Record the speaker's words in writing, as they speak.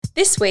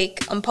This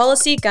week on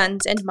Policy,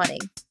 Guns and Money,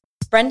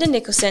 Brendan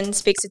Nicholson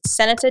speaks with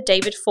Senator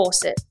David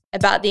Fawcett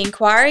about the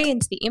inquiry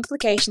into the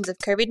implications of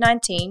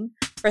COVID-19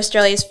 for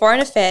Australia's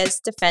foreign affairs,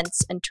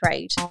 defence and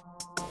trade.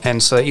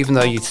 And so even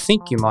though you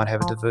think you might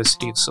have a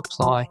diversity of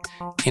supply,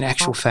 in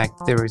actual fact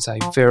there is a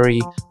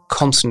very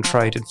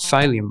concentrated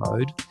failure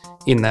mode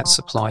in that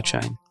supply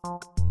chain.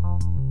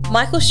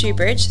 Michael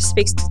Shoebridge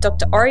speaks to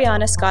Dr.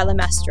 Oriana Schuyler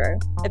Mastro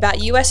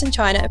about US and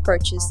China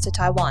approaches to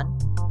Taiwan.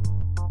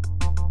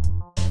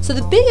 So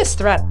the biggest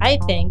threat, I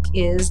think,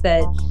 is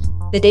that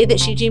the day that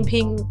Xi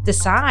Jinping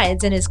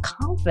decides and is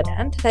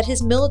confident that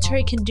his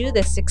military can do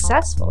this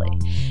successfully.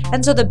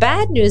 And so the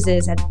bad news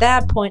is at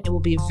that point, it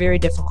will be very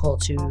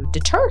difficult to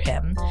deter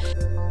him.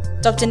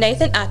 Dr.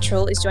 Nathan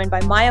Attrell is joined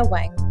by Maya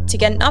Wang to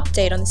get an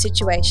update on the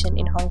situation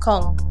in Hong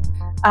Kong.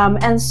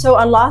 And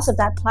so a loss of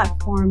that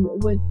platform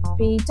would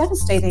be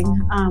devastating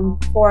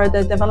for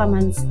the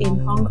developments in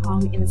Hong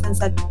Kong, in the sense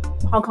that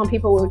Hong Kong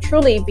people will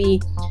truly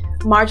be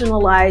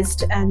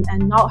marginalized and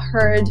not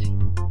heard.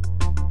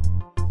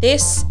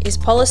 This is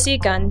Policy,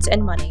 Guns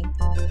and Money,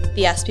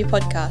 the ASPI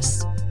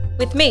podcast,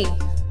 with me,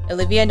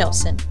 Olivia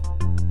Nelson.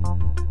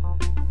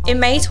 In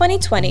May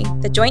 2020,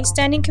 the Joint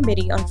Standing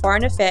Committee on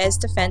Foreign Affairs,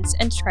 Defence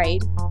and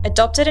Trade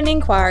adopted an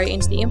inquiry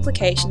into the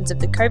implications of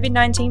the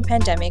COVID-19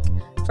 pandemic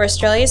for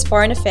Australia's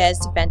foreign affairs,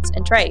 defence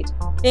and trade.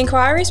 The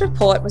inquiry's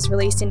report was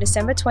released in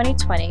December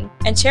 2020,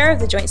 and Chair of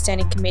the Joint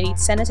Standing Committee,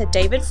 Senator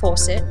David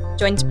Fawcett,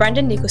 joins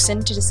Brendan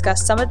Nicholson to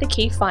discuss some of the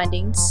key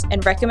findings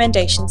and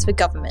recommendations for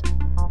government.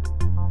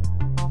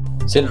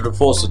 Senator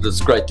Fawcett, it's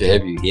great to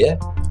have you here.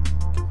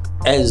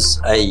 As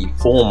a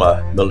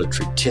former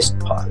military test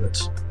pilot,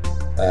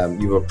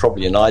 you are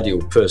probably an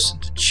ideal person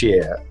to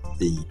chair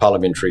the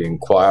parliamentary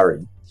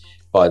inquiry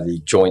by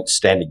the Joint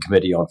Standing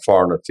Committee on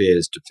Foreign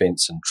Affairs,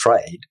 Defence and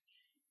Trade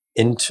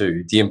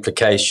into the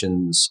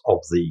implications of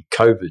the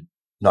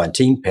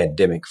COVID-19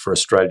 pandemic for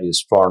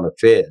Australia's foreign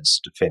affairs,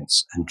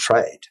 defence and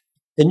trade.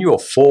 In your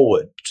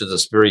foreword to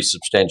this very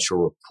substantial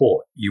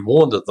report, you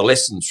warned that the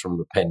lessons from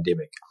the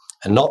pandemic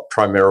are not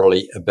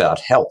primarily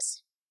about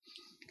health.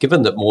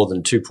 Given that more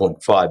than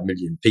 2.5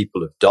 million people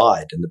have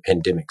died in the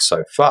pandemic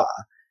so far,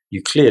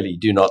 you clearly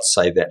do not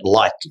say that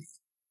lightly.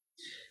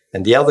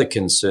 And the other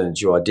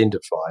concerns you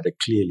identified are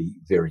clearly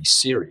very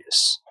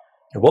serious.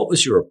 And what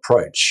was your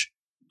approach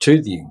to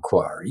the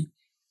inquiry,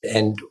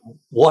 and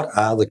what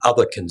are the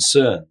other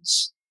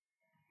concerns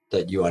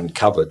that you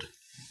uncovered?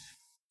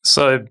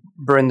 So,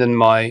 Brendan,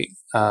 my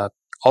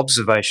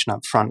observation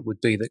up front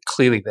would be that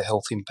clearly the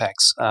health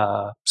impacts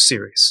are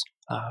serious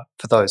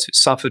for those who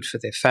suffered, for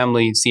their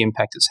families, the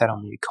impact it's had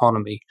on the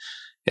economy,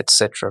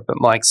 etc.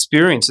 But my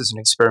experience as an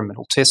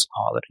experimental test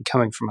pilot and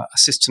coming from a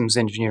systems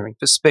engineering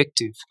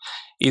perspective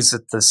is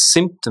that the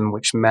symptom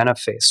which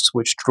manifests,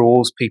 which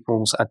draws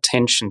people's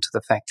attention to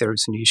the fact there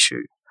is an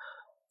issue,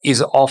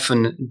 is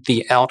often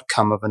the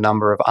outcome of a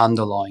number of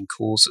underlying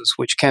causes,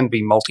 which can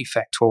be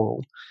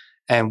multifactorial.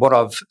 And what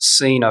I've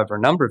seen over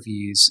a number of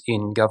years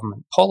in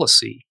government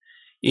policy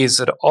is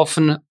that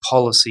often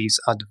policies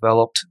are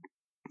developed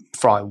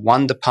by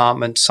one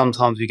department,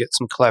 sometimes we get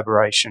some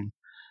collaboration,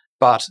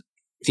 but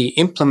the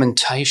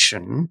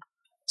implementation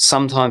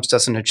sometimes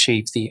doesn't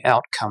achieve the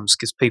outcomes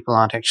because people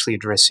aren't actually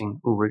addressing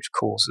root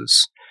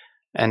causes.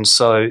 And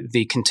so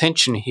the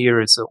contention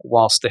here is that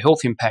whilst the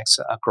health impacts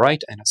are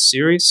great and are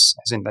serious,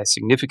 as in they're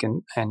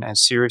significant and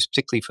serious,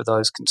 particularly for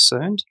those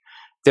concerned,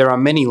 there are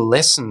many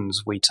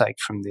lessons we take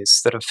from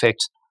this that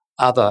affect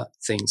other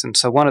things. And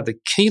so one of the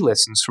key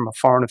lessons from a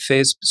foreign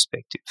affairs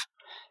perspective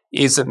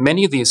is that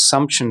many of the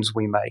assumptions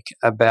we make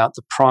about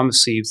the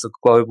primacy of the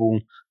global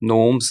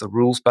norms, the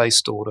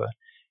rules-based order,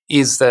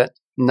 is that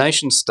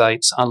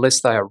nation-states, unless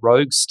they are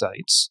rogue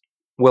states,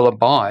 will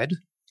abide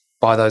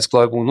by those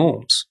global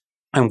norms.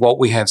 And what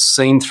we have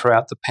seen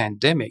throughout the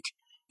pandemic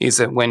is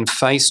that when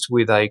faced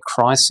with a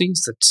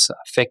crisis that's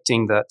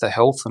affecting the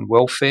health and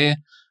welfare,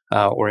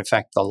 or in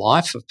fact the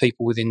life of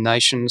people within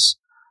nations,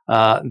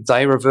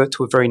 they revert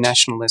to a very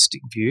nationalistic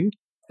view,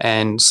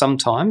 and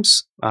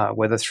sometimes,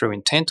 whether through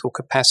intent or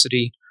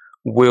capacity,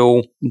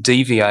 will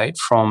deviate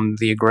from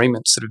the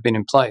agreements that have been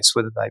in place,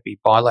 whether they be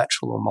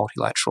bilateral or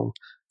multilateral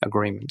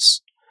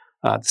agreements.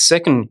 The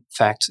second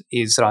fact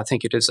is that I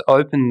think it has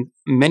opened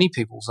many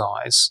people's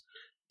eyes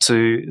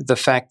to the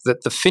fact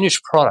that the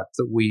finished product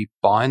that we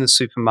buy in the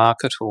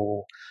supermarket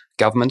or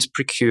governments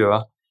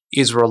procure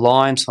is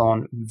reliant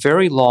on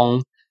very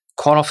long,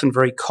 quite often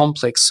very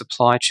complex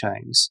supply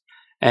chains.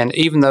 And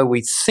even though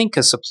we think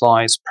a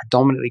supply is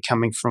predominantly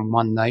coming from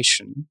one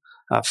nation,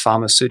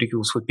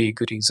 pharmaceuticals would be a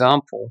good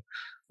example,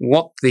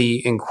 what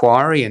the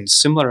inquiry and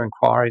similar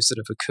inquiries that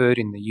have occurred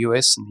in the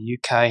US and the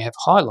UK have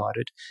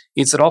highlighted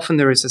is that often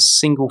there is a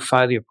single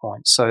failure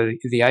point. So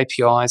the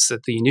APIs,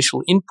 that the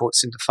initial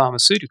inputs into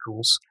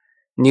pharmaceuticals,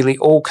 nearly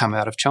all come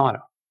out of China.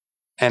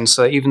 And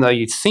so even though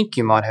you think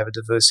you might have a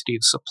diversity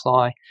of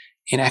supply,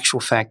 in actual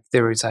fact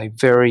there is a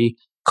very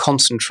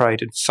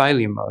concentrated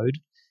failure mode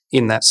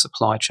in that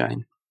supply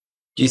chain.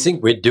 Do you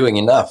think we're doing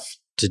enough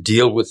to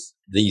deal with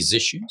these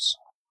issues?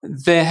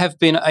 There have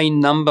been a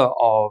number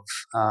of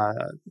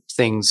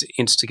things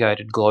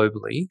instigated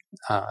globally.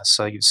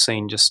 So you've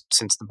seen just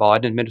since the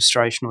Biden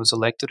administration was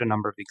elected, a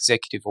number of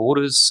executive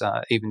orders,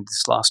 even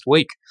this last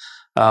week,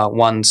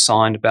 one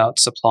signed about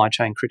supply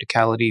chain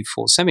criticality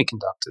for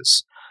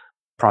semiconductors.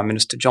 Prime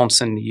Minister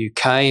Johnson in the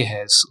UK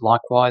has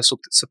likewise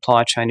looked at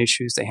supply chain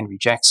issues. The Henry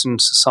Jackson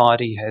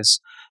Society has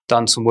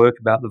done some work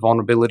about the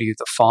vulnerability of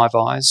the Five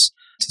Eyes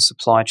to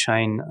supply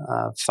chain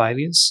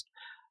failures.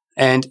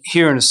 And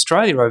here in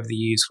Australia over the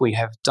years, we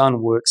have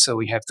done work. So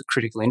we have the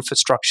Critical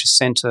Infrastructure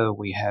Centre,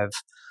 we have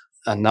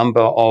a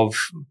number of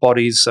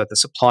bodies, so the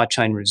Supply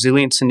Chain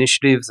Resilience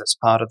Initiative, that's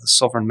part of the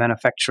Sovereign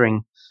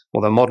Manufacturing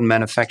or the Modern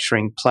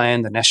Manufacturing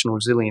Plan, the National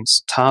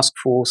Resilience Task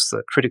Force,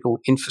 the Critical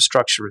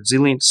Infrastructure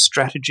Resilience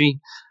Strategy,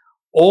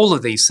 all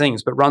of these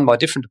things, but run by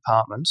different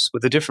departments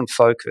with a different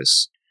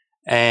focus.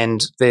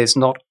 And there's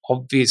not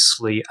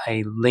obviously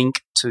a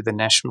link to the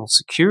national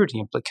security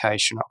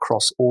implication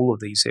across all of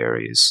these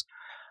areas.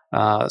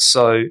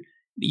 So,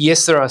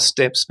 yes, there are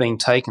steps being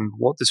taken.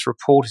 What this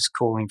report is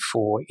calling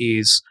for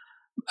is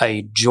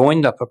a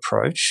joined-up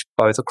approach,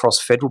 both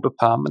across federal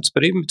departments,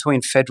 but even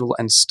between federal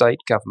and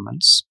state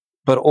governments,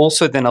 but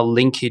also then a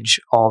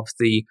linkage of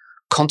the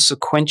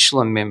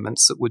consequential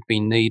amendments that would be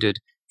needed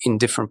in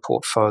different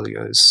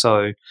portfolios.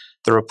 So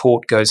the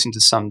report goes into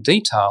some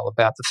detail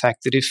about the fact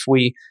that if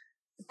we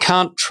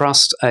can't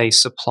trust a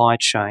supply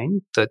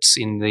chain that's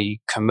in the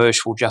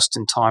commercial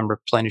just-in-time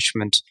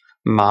replenishment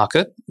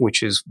market,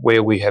 which is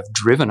where we have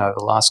driven over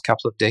the last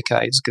couple of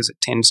decades because it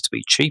tends to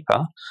be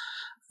cheaper,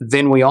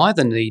 then we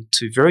either need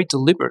to very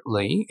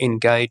deliberately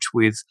engage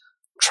with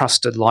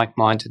trusted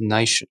like-minded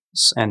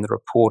nations. And the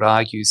report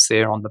argues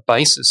there on the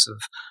basis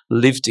of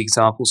lived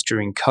examples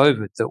during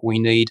COVID that we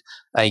need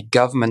a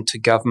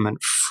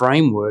government-to-government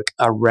framework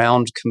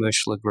around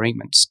commercial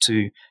agreements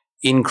to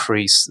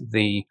increase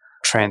the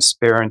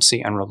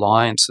transparency and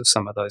reliance of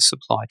some of those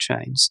supply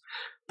chains.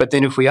 But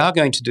then if we are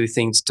going to do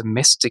things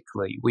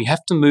domestically, we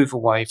have to move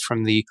away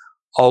from the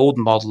old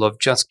model of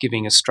just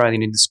giving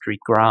Australian industry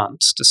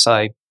grants to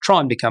say, try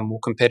and become more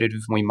competitive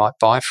and we might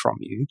buy from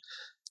you,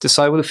 to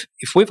say, well,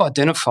 if we've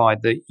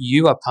identified that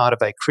you are part of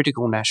a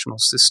critical national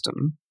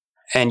system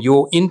and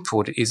your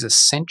input is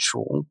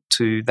essential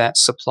to that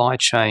supply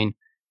chain,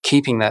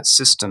 keeping that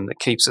system that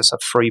keeps us a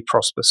free,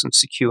 prosperous and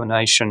secure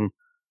nation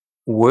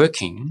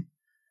working,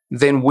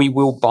 then we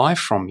will buy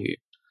from you.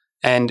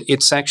 And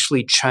it's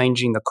actually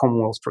changing the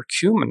Commonwealth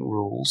procurement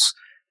rules,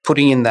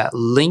 putting in that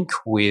link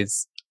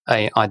with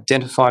a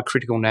identified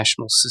critical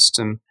national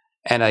system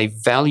and a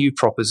value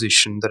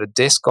proposition that a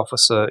desk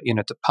officer in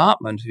a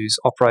department who's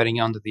operating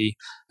under the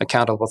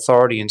accountable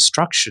authority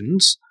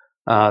instructions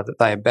that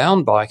they are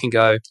bound by can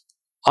go,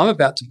 I'm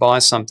about to buy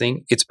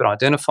something, it's been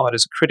identified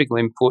as a critical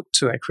input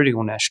to a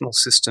critical national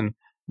system,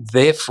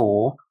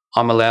 therefore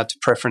I'm allowed to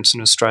preference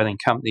an Australian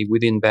company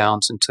within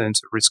bounds in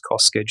terms of risk,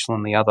 cost, schedule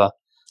and the other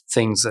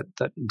things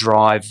that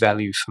drive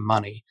value for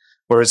money.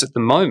 Whereas at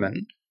the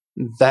moment,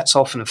 that's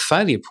often a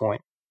failure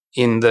point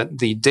in that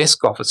the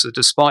desk officer,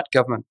 despite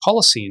government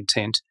policy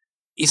intent,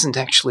 isn't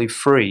actually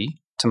free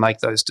to make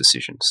those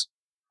decisions.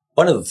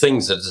 One of the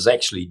things that has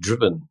actually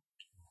driven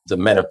the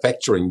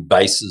manufacturing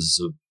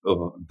bases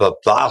of a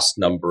vast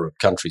number of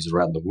countries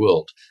around the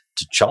world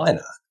to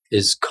China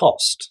is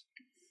cost.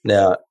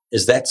 Now,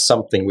 is that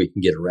something we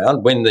can get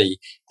around? When the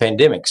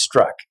pandemic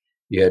struck,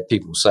 you had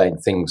people saying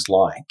things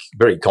like,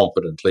 very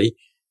confidently,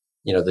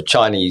 the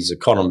Chinese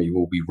economy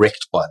will be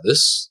wrecked by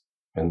this,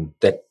 and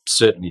that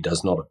certainly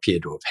does not appear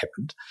to have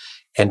happened.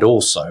 And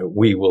also,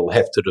 we will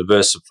have to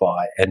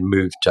diversify and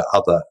move to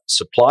other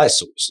supply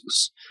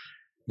sources.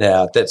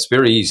 Now, that's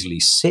very easily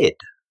said,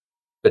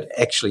 but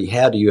actually,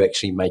 how do you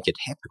actually make it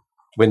happen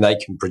when they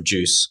can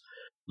produce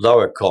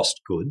lower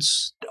cost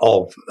goods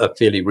of a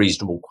fairly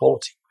reasonable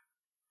quality?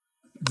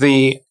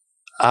 The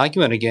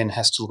argument, again,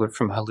 has to look at it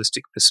from a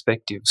holistic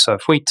perspective. So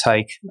if we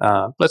take,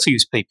 let's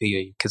use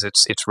PPE because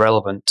it's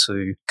relevant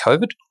to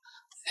COVID,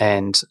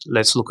 and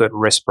let's look at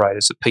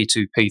respirators, at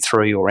P2,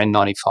 P3 or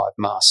N95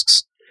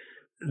 masks.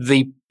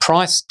 The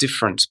price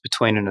difference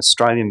between an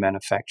Australian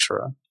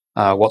manufacturer,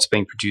 what's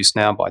being produced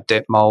now by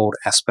Detmold,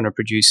 Aspen are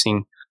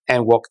producing,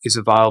 and what is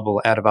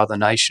available out of other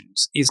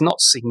nations is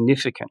not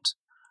significant.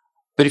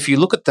 But if you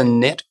look at the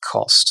net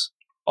cost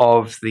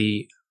of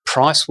the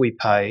price we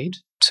paid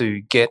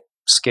to get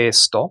scarce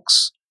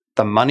stocks,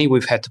 the money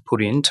we've had to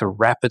put in to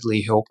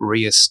rapidly help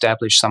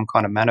re-establish some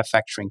kind of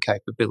manufacturing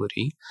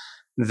capability,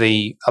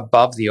 the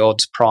above the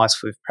odds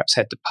price we've perhaps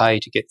had to pay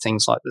to get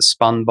things like the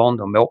spun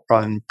bond or melt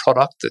blown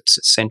product that's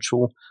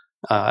essential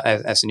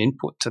as an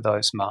input to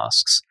those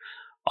masks.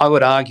 I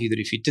would argue that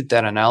if you did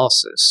that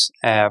analysis,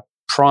 our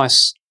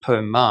price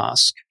per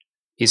mask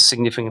is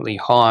significantly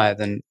higher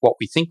than what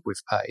we think we've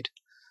paid.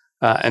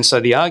 And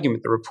so the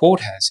argument the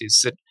report has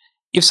is that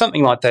if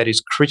something like that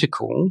is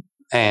critical,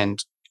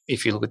 and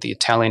if you look at the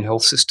Italian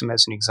health system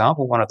as an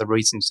example, one of the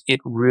reasons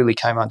it really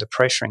came under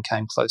pressure and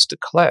came close to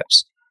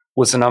collapse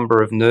was the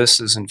number of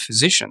nurses and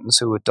physicians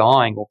who were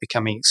dying or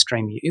becoming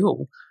extremely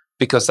ill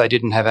because they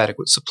didn't have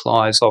adequate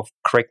supplies of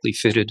correctly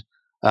fitted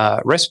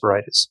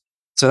respirators.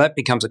 So that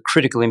becomes a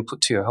critical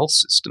input to your health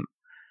system.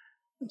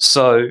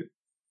 So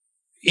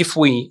if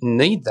we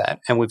need that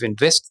and we've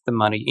invested the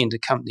money into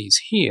companies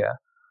here,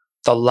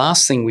 the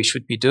last thing we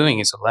should be doing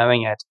is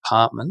allowing our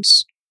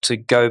departments to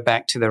go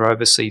back to their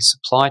overseas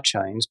supply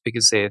chains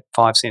because they're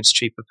 5 cents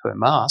cheaper per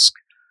mask,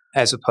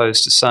 as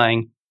opposed to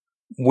saying,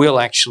 we'll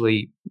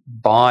actually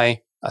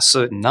buy a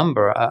certain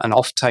number, an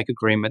offtake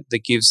agreement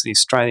that gives the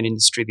Australian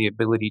industry the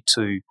ability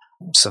to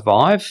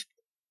survive,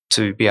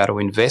 to be able to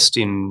invest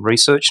in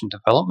research and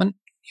development.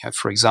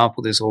 For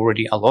example, there's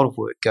already a lot of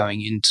work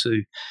going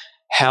into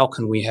how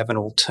can we have an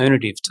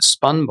alternative to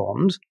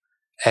Spunbond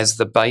as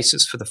the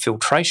basis for the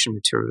filtration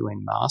material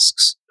in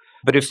masks.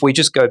 But if we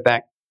just go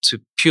back to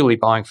purely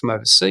buying from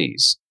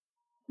overseas,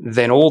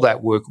 then all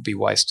that work will be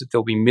wasted.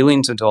 There'll be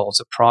millions of dollars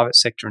of private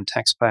sector and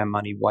taxpayer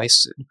money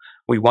wasted.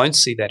 We won't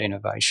see that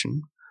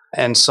innovation.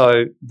 And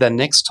so the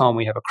next time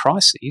we have a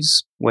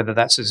crisis, whether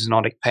that's a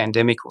zoonotic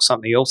pandemic or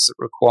something else that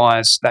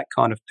requires that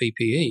kind of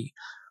PPE,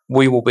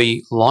 we will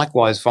be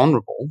likewise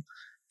vulnerable,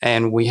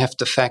 and we have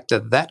to factor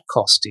that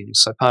cost in.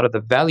 So part of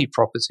the value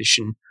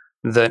proposition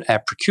that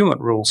our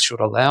procurement rules should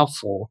allow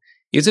for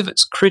is if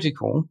it's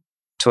critical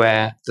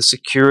to the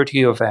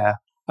security of a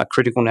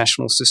critical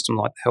national system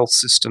like the health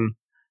system,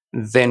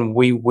 then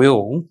we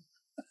will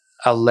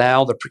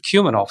allow the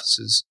procurement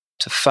officers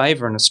to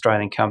favour an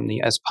Australian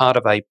company as part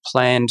of a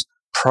planned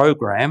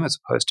program as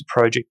opposed to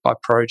project by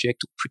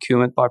project,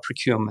 procurement by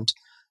procurement,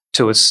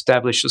 to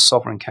establish a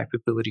sovereign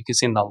capability,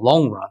 because in the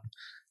long run,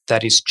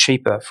 that is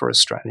cheaper for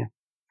Australia.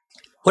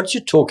 What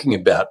you're talking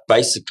about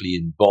basically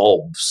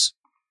involves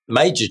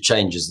major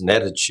changes in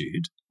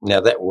attitude. Now,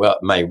 that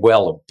may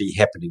well be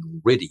happening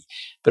already,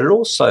 but it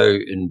also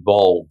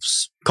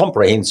involves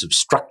comprehensive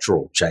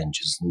structural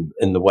changes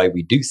in the way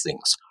we do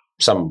things.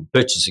 Some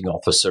purchasing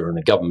officer in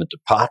a government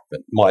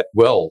department might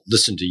well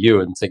listen to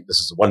you and think this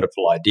is a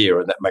wonderful idea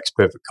and that makes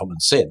perfect common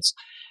sense,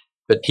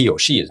 but he or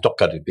she is not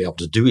going to be able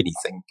to do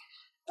anything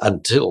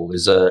until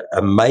there's a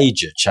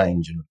major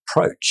change in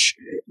approach.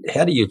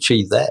 How do you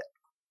achieve that?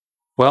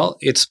 Well,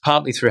 it's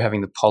partly through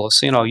having the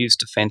policy, and I'll use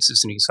defence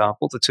as an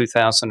example. The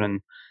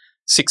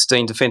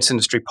 2016 Defence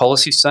Industry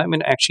Policy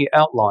Statement actually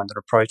outlined an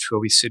approach where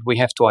we said we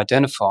have to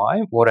identify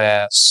what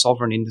our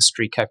sovereign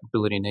industry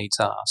capability needs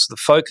are. So the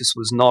focus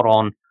was not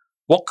on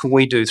what can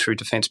we do through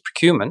defence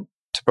procurement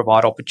to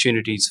provide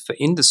opportunities for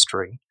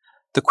industry.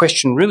 The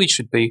question really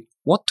should be,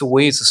 what do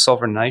we as a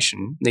sovereign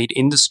nation need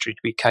industry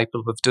to be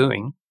capable of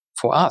doing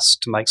for us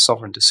to make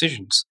sovereign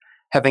decisions?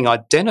 Having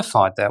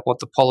identified that, what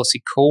the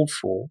policy called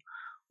for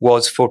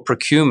was for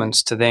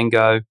procurements to then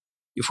go,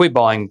 if we're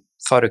buying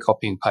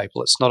photocopying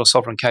paper, it's not a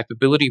sovereign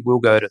capability, we'll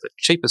go to the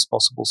cheapest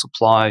possible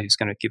supplier who's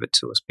going to give it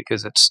to us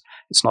because it's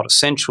not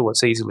essential,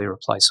 it's easily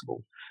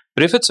replaceable.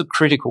 But if it's a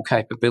critical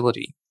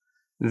capability,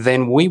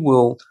 then we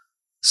will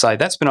say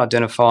that's been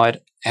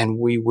identified and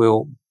we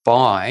will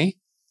buy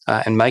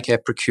and make our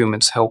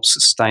procurements help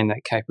sustain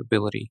that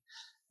capability.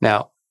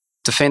 Now,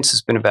 Defence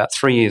has been about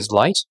 3 years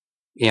late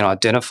in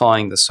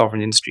identifying the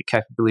sovereign industry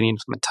capability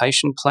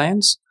implementation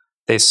plans.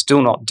 They're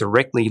still not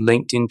directly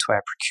linked into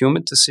our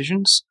procurement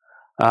decisions.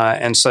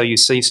 And so you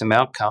see some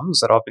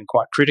outcomes that I've been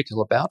quite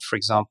critical about. For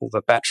example,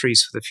 the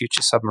batteries for the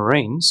future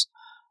submarines,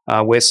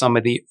 where some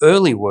of the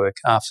early work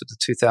after the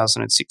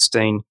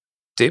 2016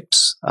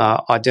 DIPS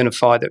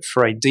identified that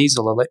for a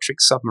diesel-electric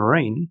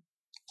submarine,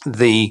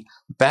 the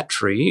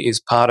battery is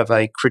part of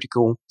a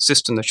critical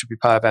system that should be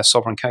part of our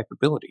sovereign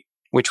capability,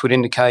 which would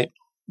indicate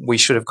we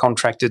should have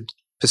contracted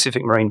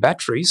Pacific Marine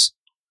Batteries,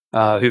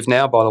 who've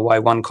now, by the way,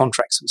 won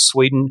contracts with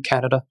Sweden,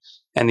 Canada,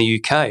 and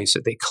the UK. So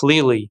they're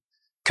clearly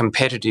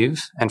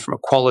competitive and from a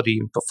quality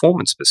and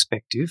performance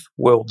perspective,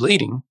 world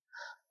leading.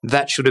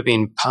 That should have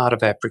been part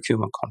of our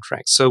procurement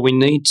contract. So we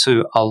need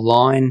to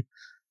align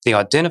the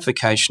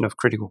identification of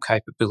critical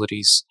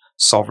capabilities,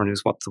 sovereign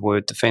is what the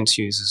word defence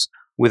uses,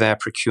 with our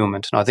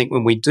procurement. And I think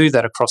when we do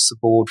that across the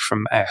board,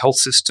 from our health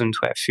system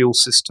to our fuel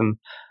system,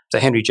 the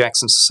Henry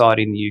Jackson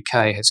Society in the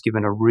UK has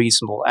given a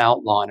reasonable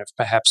outline of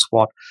perhaps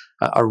what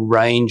a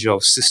range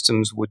of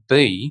systems would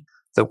be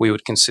that we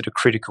would consider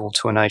critical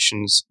to a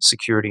nation's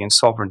security and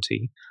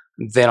sovereignty.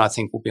 Then I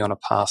think we'll be on a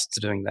path to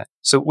doing that.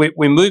 So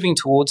we're moving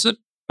towards it,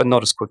 but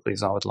not as quickly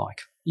as I would like.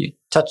 You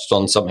touched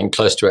on something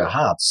close to our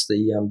hearts,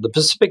 the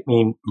Pacific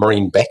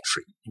Marine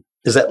Battery.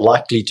 Is that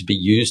likely to be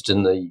used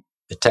in the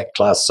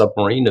attack-class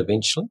submarine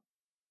eventually?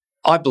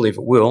 I believe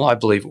it will. I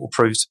believe it will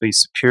prove to be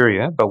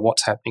superior, but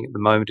what's happening at the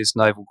moment is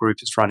Naval Group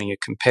is running a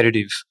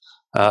competitive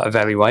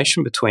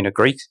evaluation between a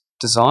Greek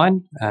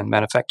design and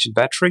manufactured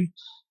battery,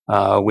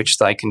 which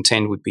they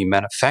contend would be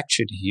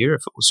manufactured here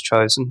if it was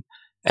chosen,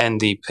 and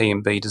the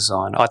PMB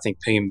design. I think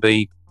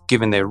PMB,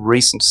 given their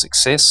recent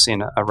success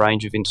in a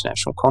range of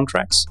international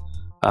contracts,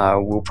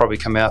 will probably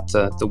come out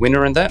the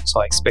winner in that,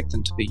 so I expect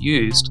them to be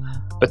used.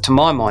 But to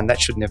my mind,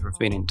 that should never have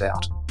been in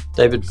doubt.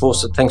 David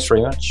Fawcett, thanks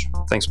very much.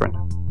 Thanks,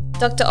 Brendan.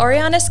 Dr.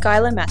 Oriana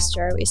Schuyler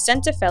Mastro is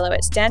Centre Fellow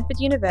at Stanford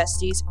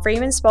University's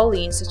Freeman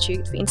Spogli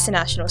Institute for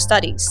International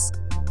Studies.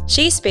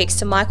 She speaks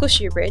to Michael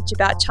Shoebridge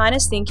about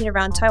China's thinking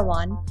around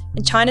Taiwan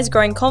and China's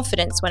growing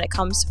confidence when it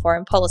comes to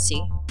foreign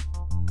policy.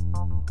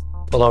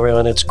 Well,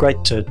 Ariane, it's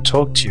great to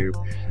talk to you,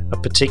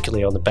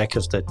 particularly on the back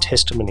of the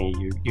testimony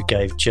you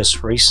gave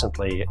just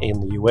recently in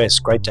the US.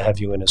 Great to have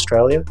you in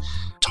Australia.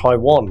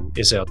 Taiwan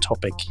is our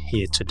topic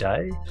here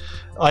today.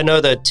 I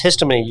know the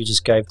testimony you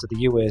just gave to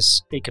the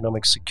US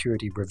Economic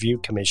Security Review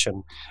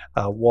Commission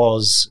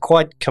was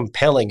quite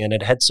compelling, and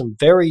it had some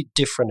very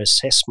different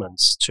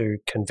assessments to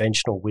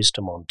conventional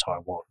wisdom on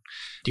Taiwan.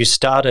 You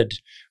started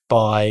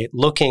by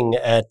looking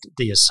at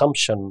the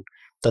assumption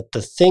that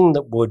the thing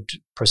that would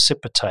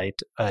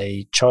precipitate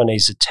a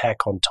Chinese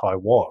attack on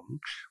Taiwan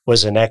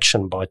was an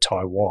action by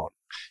Taiwan.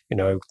 You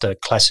know, the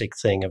classic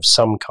thing of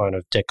some kind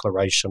of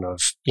declaration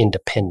of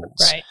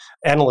independence. Right.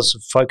 Analysts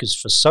have focused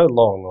for so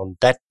long on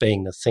that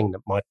being the thing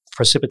that might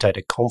precipitate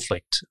a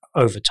conflict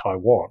over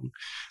Taiwan.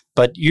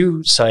 But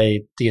you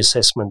say the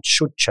assessment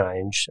should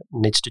change,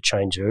 needs to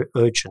change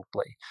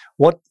urgently.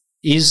 What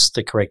is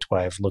the correct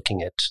way of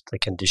looking at the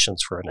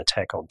conditions for an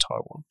attack on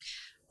Taiwan?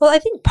 Well, I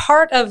think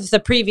part of the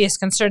previous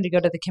concern to go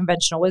to the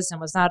conventional wisdom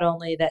was not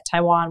only that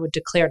Taiwan would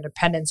declare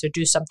independence or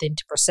do something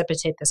to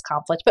precipitate this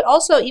conflict, but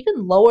also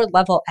even lower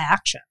level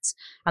actions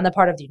on the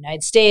part of the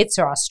United States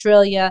or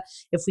Australia.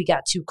 If we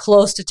got too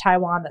close to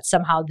Taiwan, that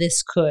somehow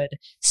this could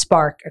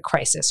spark a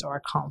crisis or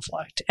a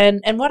conflict.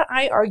 And what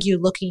I argue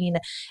looking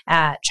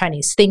at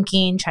Chinese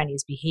thinking,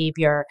 Chinese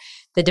behavior,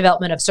 the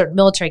development of certain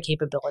military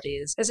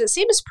capabilities, is it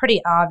seems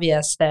pretty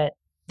obvious that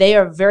they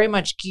are very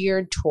much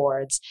geared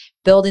towards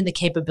building the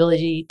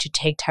capability to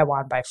take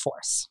Taiwan by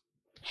force.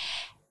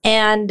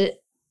 And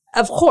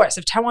of course,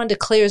 if Taiwan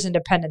declares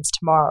independence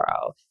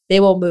tomorrow, they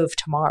will move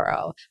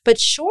tomorrow. But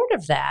short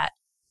of that,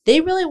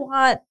 they really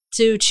want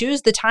to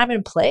choose the time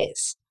and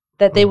place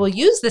that they will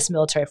use this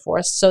military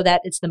force so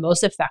that it's the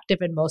most effective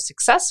and most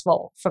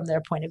successful from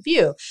their point of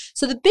view.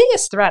 So the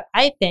biggest threat,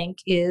 I think,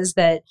 is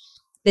that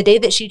the day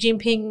that Xi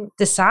Jinping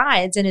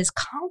decides and is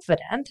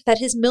confident that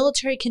his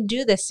military can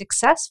do this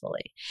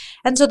successfully.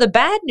 And so the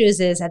bad news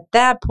is at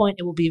that point,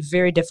 it will be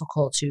very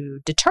difficult to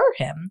deter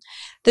him.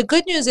 The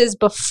good news is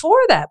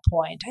before that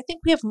point, I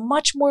think we have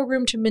much more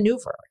room to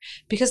maneuver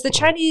because the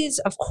Chinese,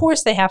 of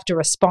course, they have to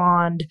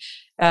respond,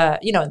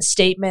 in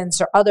statements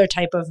or other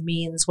type of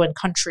means when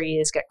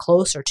countries get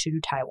closer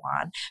to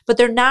Taiwan, but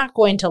they're not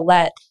going to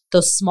let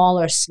those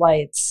smaller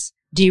slights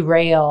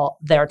derail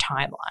their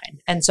timeline.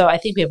 And so I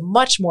think we have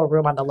much more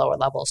room on the lower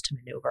levels to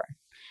maneuver.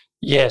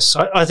 Yes,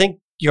 I think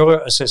your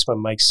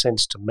assessment makes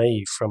sense to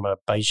me from a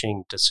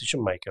Beijing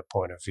decision maker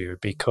point of view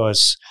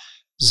because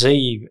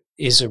Xi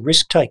is a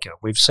risk taker.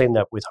 We've seen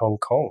that with Hong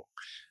Kong.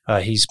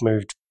 He's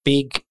moved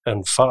big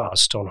and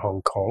fast on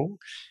Hong Kong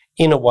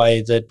in a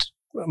way that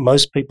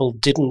most people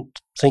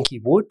didn't think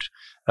he would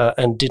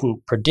and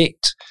didn't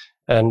predict.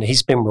 And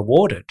he's been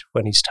rewarded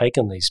when he's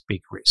taken these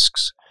big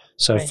risks.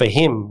 So Right. for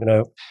him,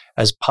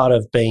 as part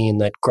of being in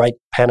that great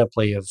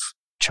panoply of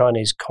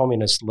Chinese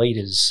communist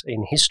leaders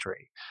in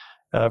history,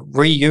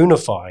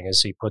 reunifying, as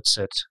he puts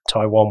it,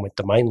 Taiwan with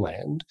the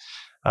mainland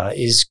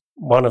is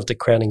one of the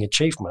crowning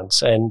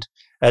achievements. And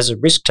as a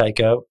risk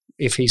taker,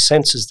 if he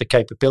senses the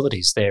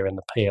capabilities there in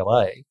the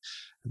PLA,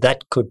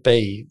 that could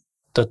be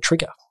the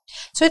trigger.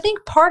 So I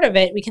think part of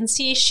it, we can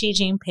see Xi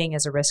Jinping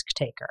as a risk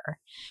taker.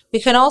 We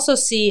can also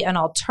see an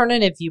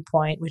alternative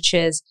viewpoint, which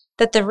is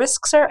that the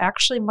risks are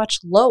actually much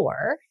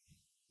lower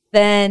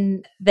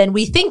than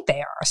we think they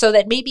are. So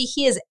that maybe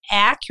he is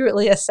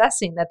accurately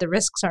assessing that the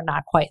risks are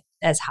not quite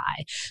as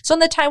high. So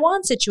in the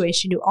Taiwan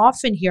situation, you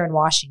often hear in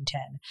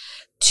Washington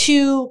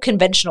two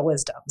conventional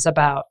wisdoms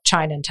about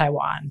China and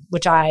Taiwan,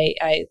 which I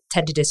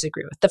tend to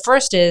disagree with. The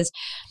first is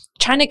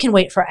China can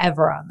wait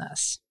forever on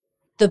this.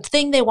 The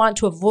thing they want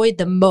to avoid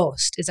the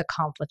most is a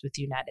conflict with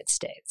the United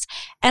States.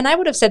 And I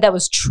would have said that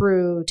was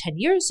true 10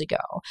 years ago.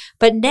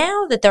 But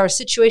now that there are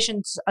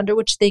situations under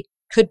which they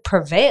could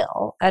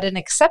prevail at an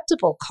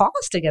acceptable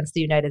cost against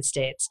the United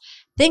States,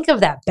 think of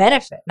that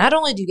benefit. Not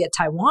only do you get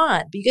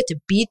Taiwan, but you get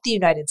to beat the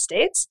United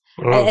States.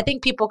 I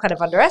think people kind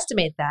of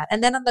underestimate that.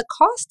 And then on the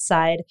cost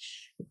side,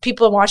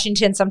 people in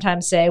Washington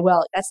sometimes say,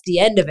 well, that's the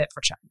end of it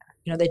for China.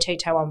 They take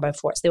Taiwan by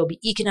force. They will be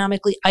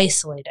economically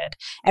isolated.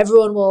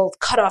 Everyone will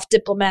cut off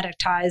diplomatic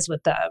ties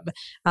with them,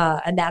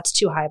 and that's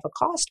too high of a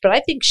cost. But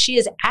I think she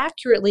is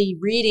accurately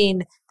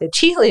reading the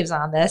tea leaves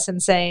on this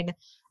and saying,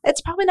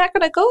 it's probably not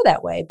going to go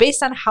that way.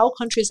 Based on how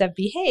countries have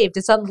behaved,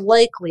 it's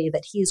unlikely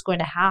that he's going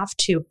to have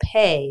to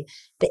pay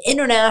the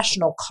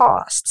international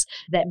costs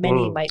that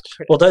many might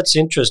predict. Well, that's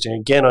interesting.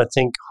 Again, I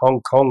think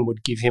Hong Kong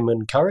would give him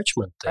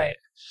encouragement there. Right.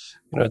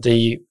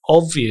 The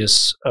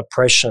obvious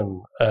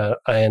oppression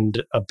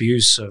and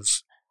abuse of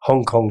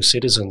Hong Kong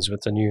citizens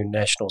with the new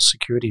national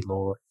security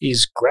law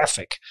is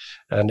graphic,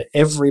 and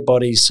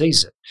everybody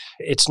sees it.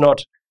 It's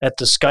not at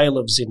the scale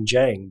of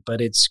Xinjiang,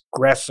 but it's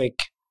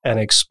graphic and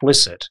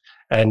explicit,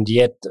 and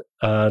yet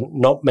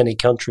not many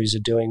countries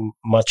are doing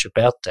much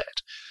about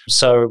that.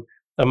 So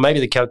maybe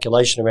the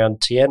calculation around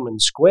Tiananmen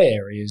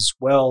Square is,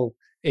 well,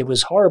 it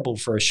was horrible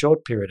for a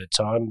short period of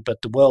time,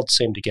 but the world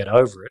seemed to get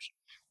over it.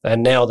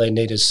 And now they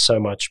need us so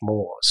much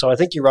more. So I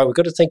think you're right. We've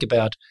got to think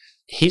about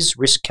his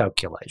risk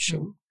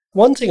calculation.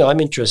 One thing I'm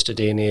interested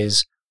in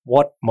is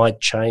what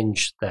might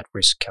change that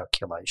risk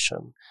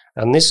calculation.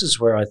 And this is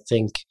where I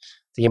think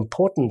the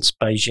importance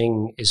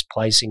Beijing is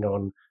placing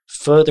on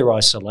further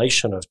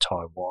isolation of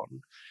Taiwan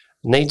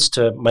needs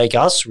to make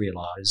us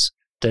realize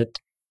that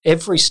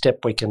every step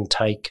we can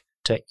take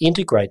to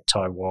integrate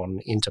Taiwan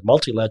into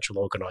multilateral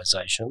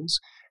organizations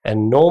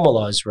and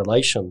normalize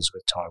relations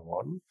with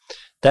Taiwan,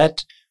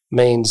 that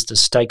means the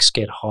stakes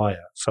get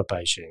higher for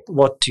Beijing.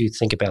 What do you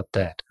think about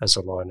that as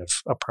a line of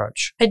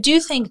approach? I do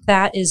think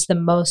that is the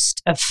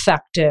most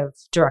effective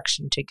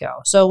direction to go.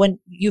 So when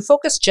you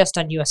focus just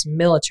on U.S.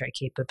 military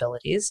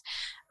capabilities,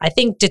 I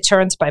think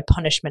deterrence by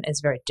punishment is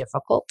very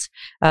difficult.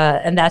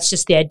 And that's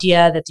just the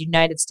idea that the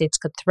United States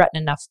could threaten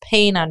enough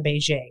pain on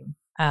Beijing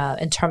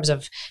in terms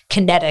of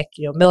kinetic,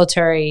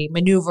 military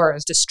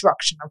maneuvers,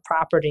 destruction of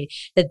property,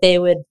 that they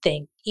would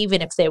think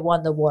even if they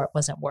won the war, it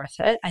wasn't worth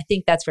it. I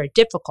think that's very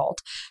difficult.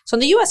 So on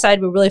the U.S.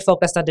 side, we're really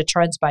focused on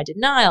deterrence by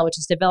denial, which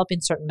is developing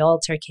certain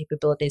military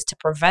capabilities to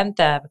prevent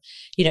them,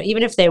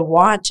 even if they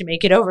want to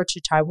make it over to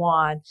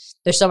Taiwan,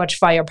 there's so much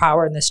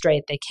firepower in the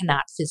strait, they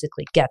cannot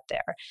physically get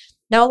there.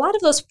 Now, a lot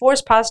of those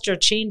force posture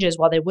changes,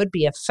 while they would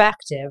be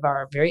effective,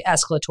 are very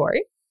escalatory.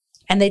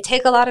 And they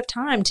take a lot of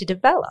time to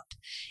develop.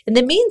 In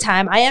the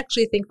meantime, I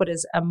actually think what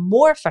is a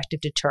more effective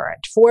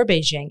deterrent for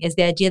Beijing is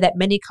the idea that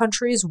many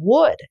countries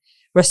would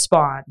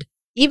respond,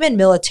 even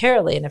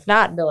militarily, and if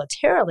not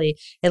militarily,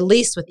 at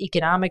least with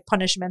economic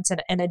punishments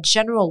and a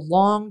general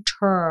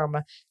long-term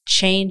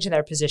change in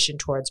their position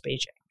towards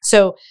Beijing.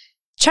 So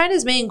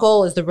China's main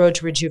goal is the road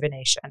to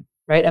rejuvenation,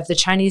 right, of the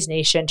Chinese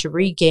nation to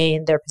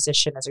regain their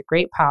position as a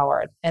great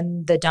power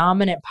and the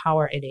dominant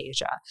power in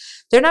Asia.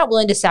 They're not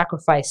willing to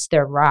sacrifice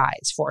their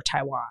rise for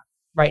Taiwan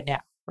right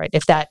now, right?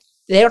 If they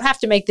don't have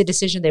to make the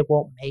decision, they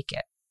won't make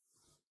it.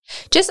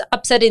 Just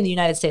upsetting the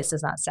United States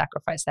does not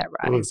sacrifice that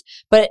rise.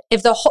 But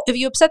if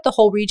you upset the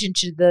whole region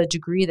to the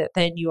degree that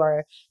then you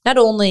are, not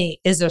only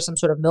is there some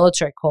sort of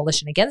military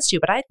coalition against you,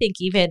 but I think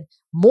even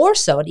more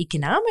so an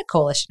economic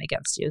coalition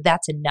against you,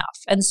 that's enough.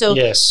 And so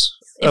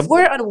if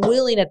we're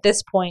unwilling at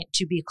this point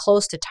to be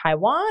close to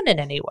Taiwan in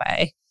any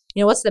way,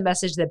 what's the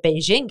message that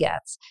Beijing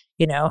gets?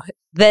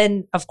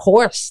 Then of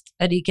course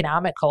an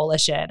economic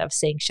coalition of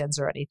sanctions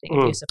or anything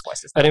of use of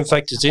force is not. And in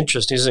fact, it's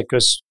interesting, isn't it?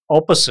 Because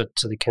opposite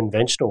to the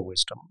conventional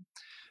wisdom,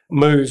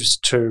 moves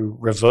to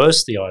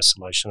reverse the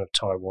isolation of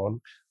Taiwan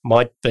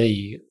might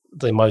be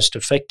the most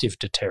effective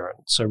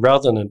deterrent. So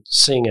rather than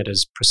seeing it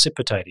as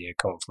precipitating a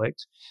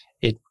conflict,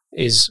 it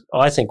is,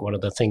 I think, one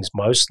of the things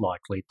most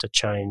likely to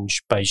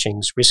change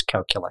Beijing's risk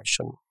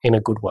calculation in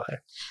a good way.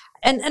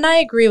 And I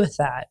agree with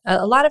that.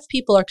 A lot of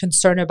people are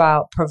concerned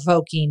about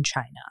provoking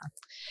China.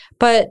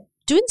 But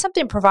doing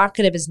something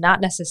provocative is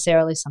not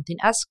necessarily something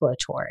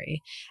escalatory.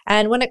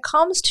 And when it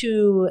comes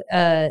to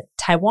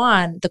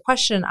Taiwan, the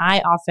question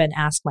I often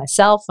ask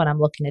myself when I'm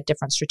looking at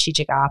different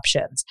strategic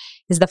options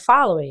is the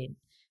following.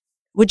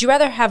 Would you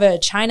rather have a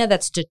China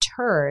that's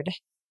deterred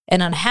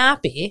and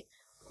unhappy,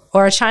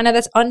 or a China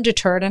that's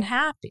undeterred and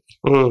happy?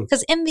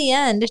 Because in the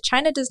end,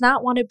 China does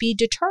not want to be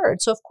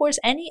deterred. So, of course,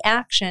 any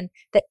action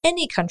that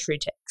any country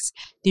takes,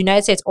 the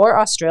United States or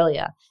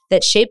Australia,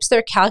 that shapes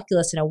their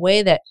calculus in a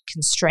way that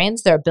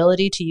constrains their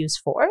ability to use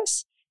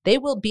force, they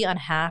will be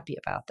unhappy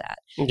about that.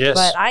 Yes,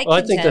 but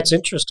I think that's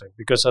interesting,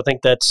 because I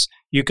think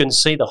you can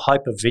see the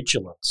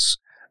hypervigilance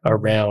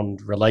around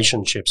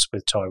relationships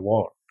with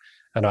Taiwan.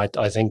 And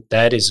I think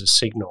that is a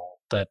signal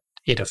that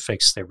it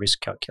affects their risk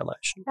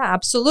calculation. Yeah,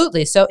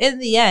 absolutely. So in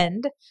the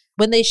end,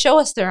 when they show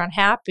us they're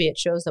unhappy, it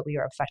shows that we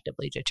are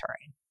effectively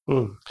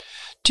deterring.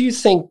 Do you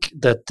think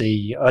that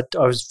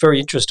I was very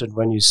interested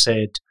when you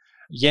said,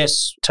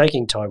 yes,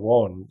 taking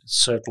Taiwan is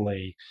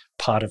certainly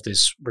part of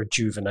this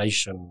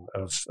rejuvenation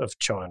of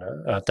China.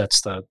 That's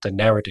the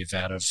narrative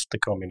out of the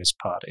Communist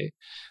Party.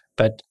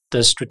 But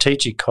the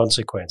strategic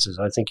consequences,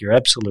 I think you're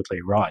absolutely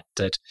right,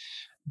 that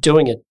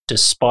doing it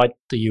despite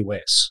the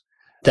US,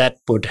 that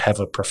would have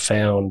a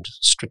profound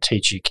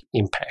strategic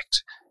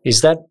impact.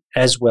 Is that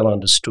as well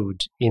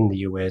understood in the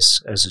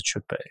US as it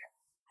should be?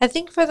 I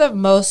think for the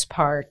most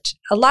part,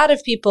 a lot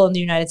of people in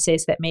the United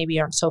States that maybe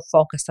aren't so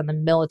focused on the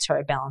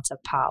military balance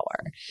of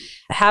power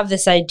have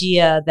this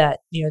idea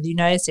that, the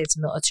United States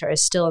military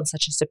is still in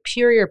such a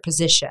superior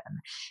position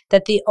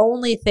that the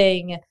only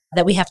thing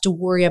that we have to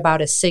worry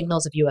about is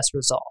signals of U.S.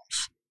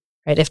 resolve.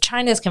 Right? If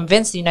China is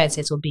convinced the United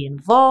States will be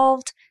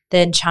involved,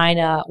 then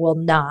China will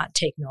not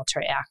take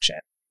military action.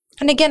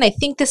 And again, I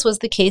think this was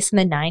the case in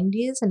the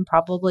 90s and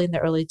probably in the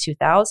early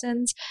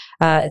 2000s,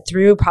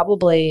 through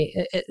probably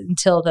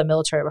until the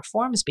military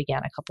reforms began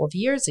a couple of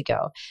years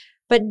ago.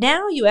 But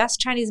now you ask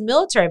Chinese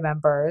military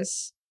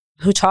members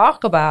who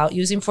talk about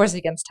using force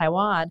against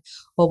Taiwan,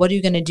 well, what are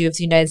you going to do if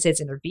the United States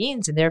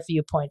intervenes? And their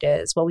viewpoint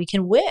is, well, we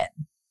can win.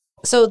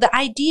 So the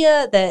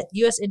idea that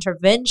U.S.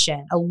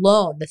 intervention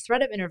alone, the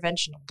threat of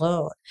intervention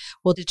alone,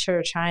 will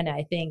deter China,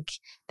 I think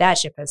that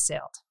ship has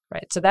sailed.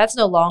 Right. So that's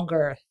no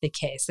longer the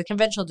case. The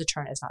conventional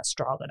deterrent is not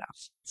strong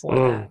enough for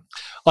that.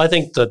 I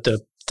think that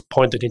the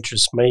point that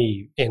interests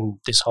me in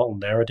this whole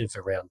narrative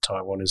around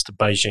Taiwan is the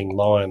Beijing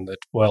line that,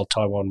 well,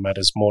 Taiwan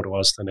matters more to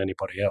us than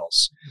anybody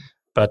else.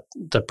 But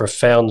the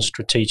profound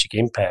strategic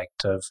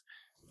impact of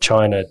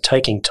China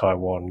taking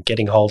Taiwan,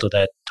 getting hold of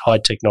that high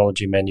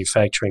technology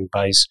manufacturing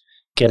base,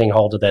 getting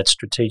hold of that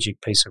strategic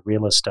piece of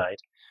real estate,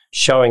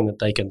 showing that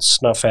they can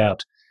snuff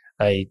out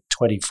a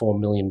 24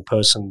 million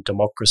person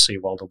democracy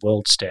while the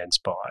world stands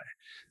by.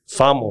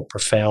 Far more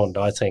profound,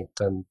 I think,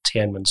 than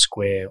Tiananmen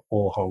Square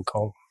or Hong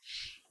Kong.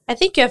 I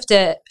think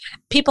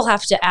people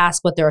have to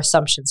ask what their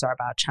assumptions are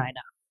about China,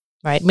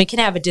 right? We can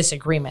have a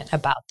disagreement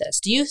about this.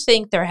 Do you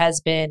think there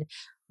has been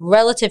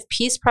relative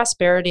peace,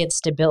 prosperity, and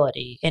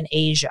stability in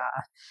Asia,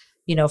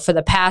 for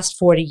the past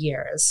 40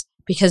 years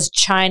because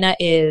China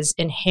is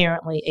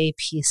inherently a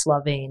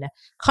peace-loving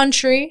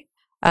country,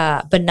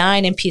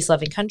 benign and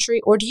peace-loving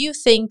country? Or do you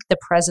think the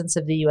presence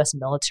of the U.S.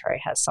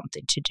 military has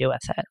something to do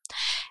with it?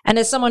 And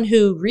as someone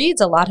who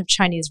reads a lot of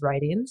Chinese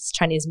writings,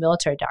 Chinese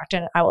military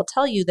doctrine, I will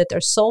tell you that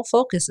their sole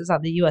focus is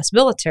on the U.S.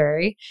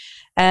 military.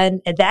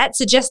 And that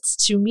suggests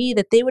to me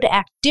that they would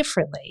act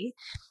differently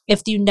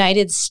if the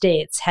United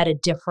States had a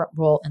different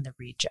role in the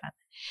region.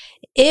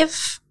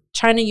 If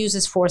China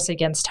uses force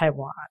against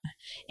Taiwan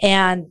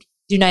and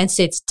the United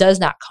States does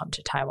not come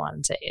to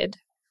Taiwan's aid,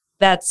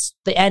 that's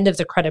the end of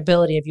the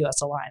credibility of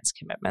U.S. alliance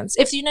commitments.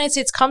 If the United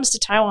States comes to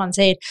Taiwan's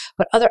aid,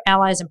 but other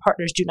allies and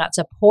partners do not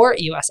support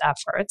U.S.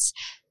 efforts,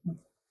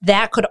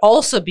 that could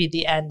also be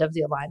the end of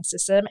the alliance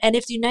system. And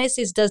if the United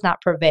States does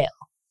not prevail,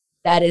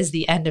 that is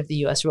the end of the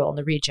U.S. role in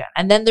the region.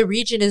 And then the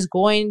region is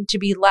going to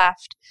be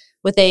left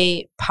with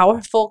a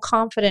powerful,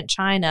 confident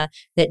China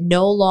that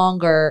no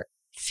longer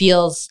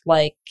feels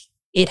like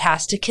it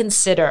has to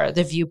consider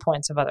the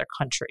viewpoints of other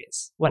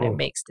countries when it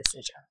makes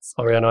decisions.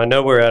 Ariane, I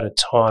know we're out of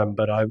time,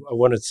 but I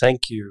want to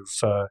thank you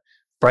for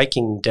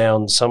breaking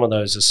down some of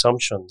those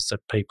assumptions that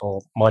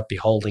people might be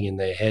holding in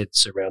their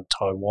heads around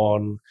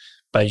Taiwan,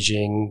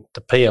 Beijing, the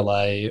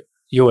PLA,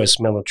 US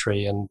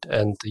military, and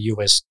the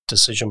US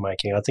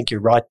decision-making. I think you're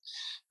right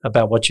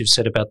about what you've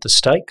said about the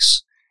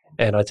stakes,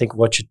 and I think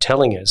what you're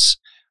telling us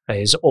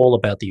is all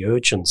about the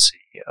urgency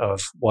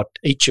of what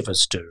each of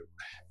us do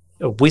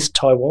with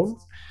Taiwan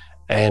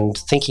and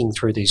thinking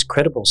through these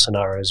credible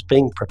scenarios,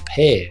 being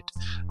prepared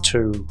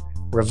to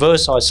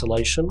reverse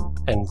isolation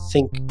and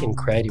think in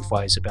creative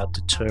ways about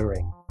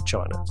deterring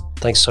China.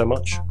 Thanks so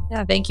much.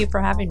 Yeah, thank you for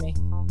having me.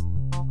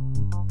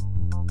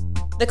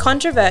 The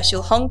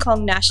controversial Hong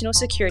Kong national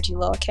security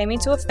law came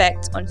into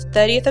effect on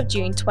 30th of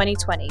June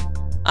 2020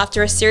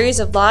 after a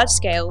series of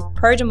large-scale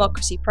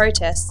pro-democracy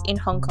protests in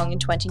Hong Kong in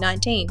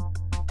 2019.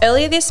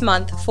 Earlier this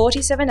month,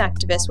 47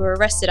 activists were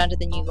arrested under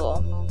the new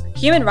law.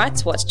 Human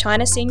Rights Watch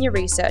China senior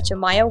researcher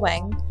Maya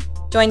Wang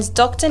joins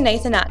Dr.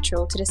 Nathan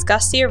Attrell to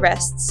discuss the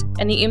arrests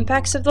and the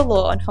impacts of the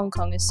law on Hong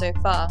Kongers so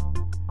far.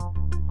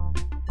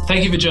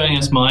 Thank you for joining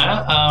us,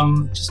 Maya.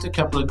 Just a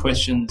couple of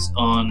questions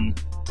on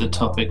the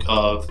topic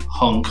of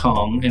Hong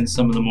Kong and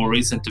some of the more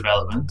recent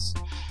developments.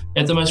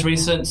 At the most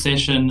recent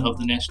session of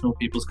the National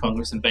People's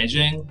Congress in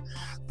Beijing,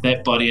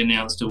 that body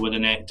announced it would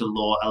enact a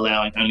law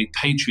allowing only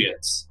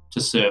patriots to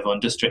serve on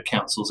district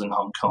councils in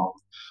Hong Kong.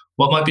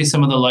 What might be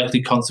some of the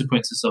likely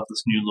consequences of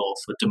this new law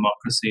for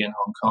democracy in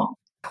Hong Kong?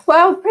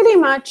 Well, pretty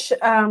much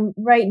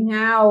right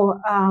now,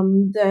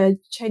 the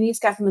Chinese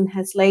government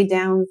has laid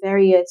down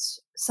various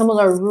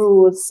similar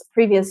rules.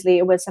 Previously,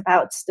 it was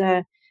about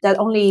that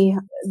only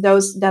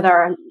those that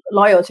are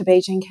loyal to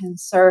Beijing can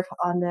serve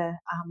on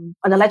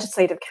the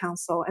legislative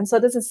council, and so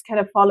this is kind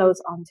of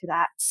follows on to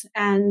that.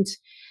 And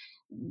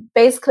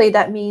basically,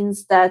 that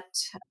means that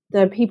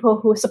the people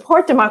who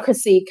support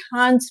democracy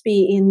can't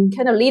be in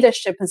kind of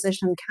leadership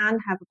position, can't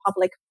have a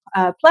public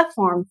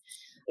platform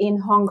in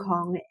Hong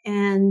Kong.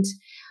 And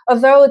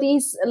although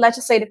these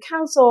legislative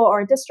council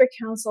or district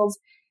councils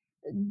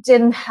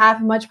didn't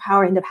have much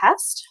power in the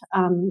past,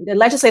 the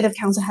legislative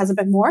council has a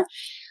bit more,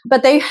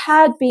 but they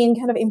had been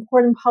kind of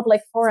important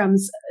public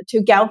forums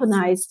to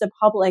galvanize the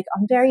public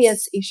on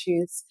various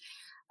issues.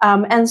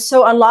 And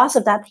so a loss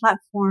of that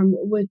platform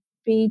would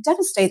be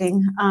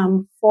devastating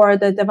for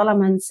the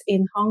developments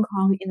in Hong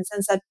Kong, in the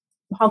sense that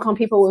Hong Kong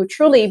people will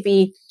truly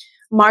be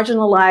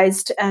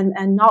marginalized and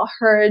not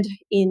heard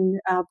in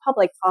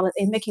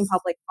making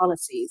public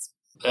policies.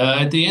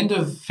 At the end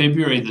of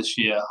February this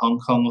year, Hong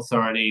Kong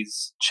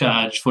authorities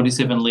charged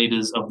 47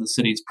 leaders of the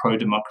city's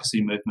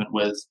pro-democracy movement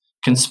with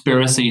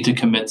conspiracy to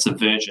commit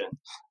subversion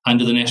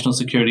under the national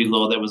security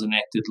law that was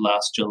enacted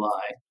last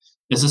July.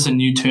 Is this a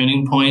new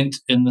turning point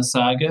in the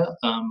saga?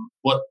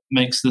 What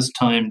makes this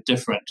time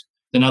different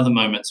than other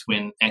moments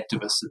when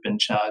activists have been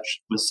charged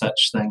with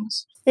such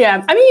things?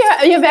 Yeah, I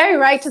mean, you're very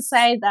right to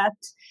say that,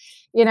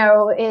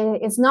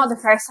 it's not the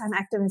first time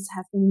activists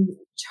have been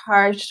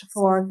charged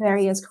for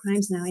various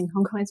crimes now in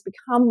Hong Kong. It's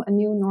become a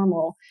new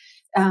normal,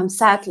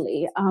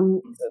 sadly.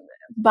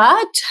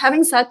 But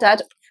having said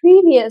that,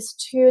 previous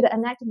to the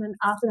enactment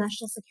of the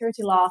national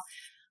security law,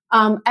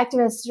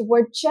 activists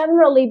were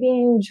generally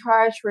being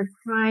charged with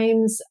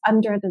crimes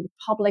under the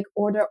Public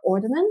Order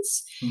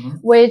Ordinance,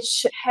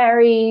 which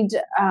carried,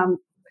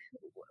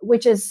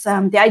 which is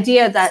the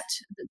idea that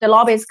the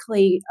law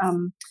basically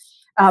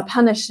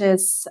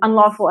punishes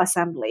unlawful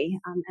assembly,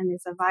 and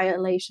it's a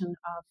violation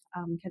of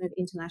kind of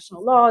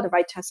international law, the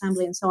right to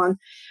assembly, and so on.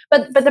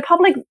 But the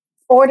public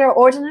order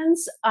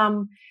ordinance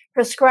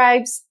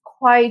prescribes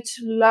quite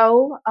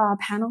low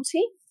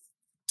penalty,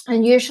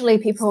 and usually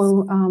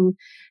people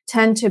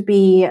tend to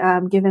be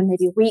given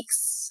maybe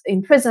weeks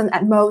in prison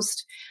at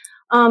most.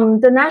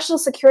 The national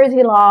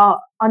security law,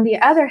 on the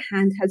other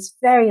hand, has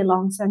very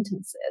long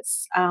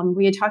sentences.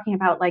 We are talking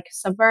about like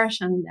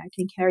subversion that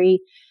can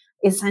carry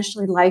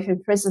essentially life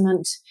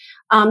imprisonment.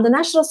 The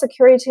national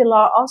security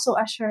law also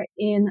usher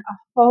in a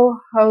whole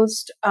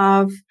host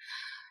of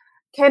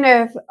kind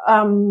of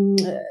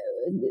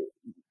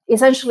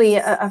essentially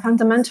a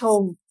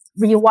fundamental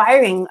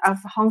rewiring of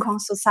Hong Kong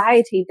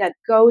society that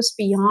goes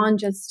beyond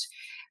just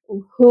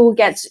who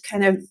gets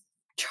kind of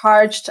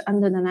charged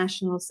under the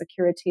national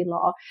security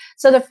law.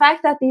 So the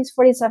fact that these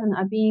 47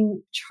 are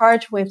being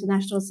charged with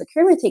national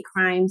security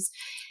crimes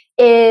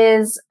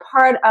is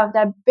part of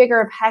that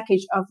bigger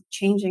package of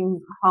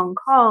changing Hong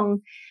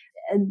Kong.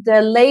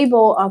 The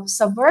label of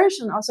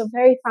subversion also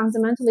very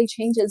fundamentally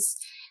changes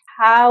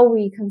how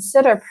we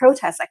consider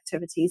protest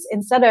activities.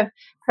 Instead of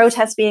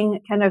protests being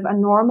kind of a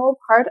normal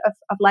part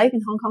of life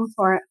in Hong Kong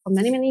for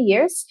many, many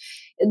years,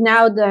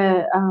 now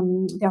the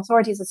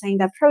authorities are saying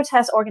that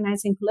protests,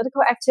 organizing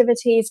political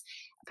activities,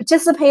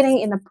 participating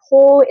in a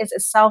poll is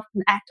itself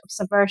an act of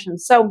subversion.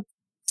 So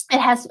it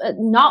has it's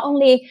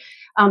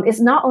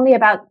not only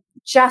about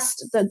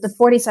just the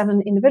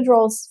 47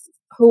 individuals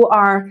who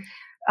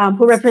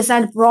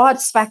represent broad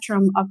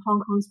spectrum of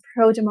Hong Kong's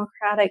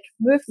pro-democratic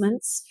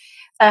movements.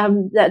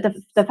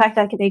 The fact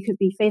that they could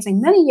be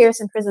facing many years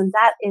in prison,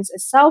 that is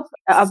itself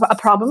a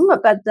problem,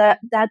 but that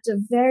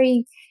the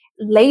very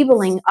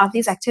labeling of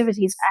these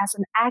activities as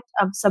an act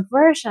of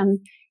subversion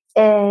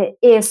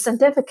is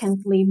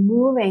significantly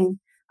moving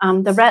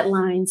the red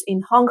lines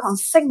in Hong Kong,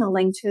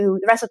 signaling to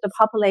the rest of the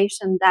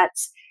population that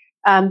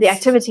the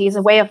activities,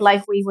 the way of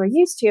life we were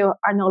used to,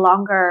 are no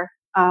longer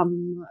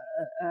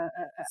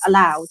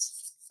allowed.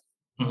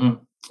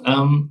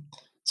 Mm-hmm.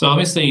 So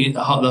obviously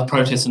the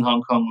protests in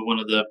Hong Kong were one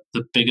of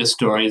the biggest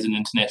stories in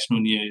international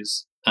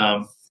news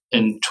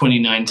in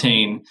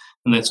 2019,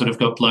 and that sort of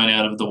got blown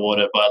out of the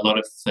water by a lot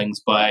of things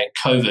by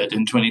COVID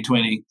in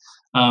 2020.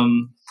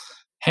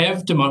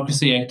 Have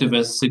democracy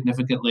activists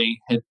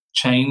significantly had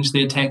changed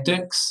their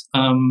tactics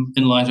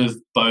in light of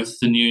both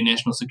the new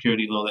national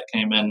security law that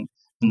came in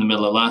the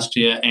middle of last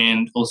year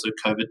and also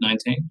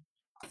COVID-19?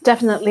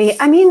 Definitely.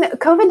 I mean,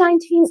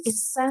 COVID-19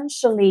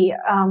 essentially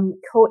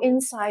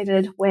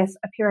coincided with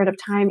a period of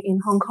time in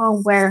Hong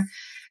Kong where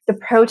the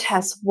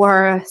protests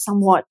were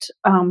somewhat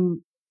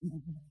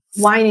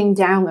winding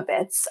down a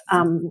bit.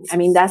 I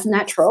mean, that's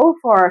natural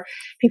for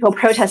people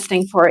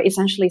protesting for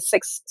essentially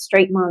 6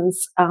 straight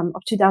months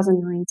of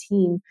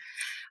 2019.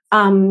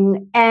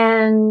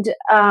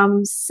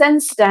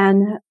 Since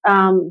then,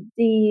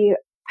 the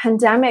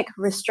pandemic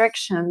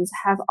restrictions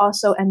have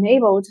also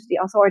enabled the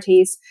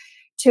authorities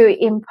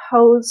to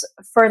impose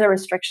further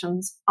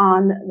restrictions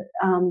on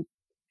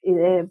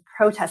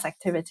protest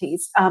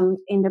activities.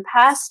 In the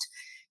past,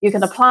 you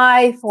could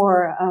apply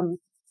for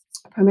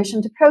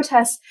permission to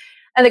protest,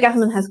 and the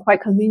government has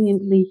quite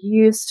conveniently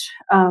used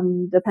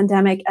the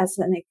pandemic as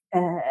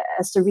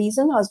the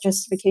reason or as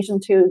justification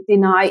to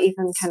deny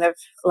even kind of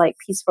like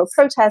peaceful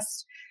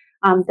protests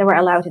that were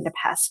allowed in the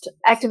past.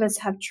 Activists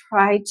have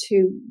tried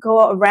to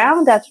go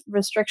around that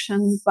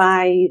restriction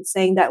by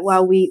saying that,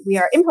 well, we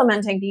are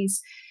implementing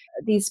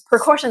these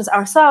precautions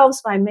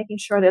ourselves by making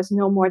sure there's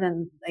no more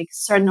than like a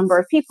certain number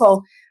of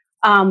people.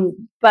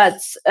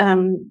 But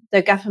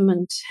the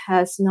government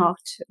has not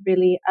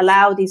really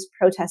allowed these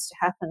protests to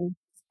happen.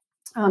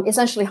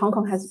 Essentially, Hong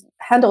Kong has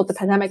handled the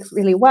pandemic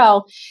really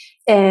well.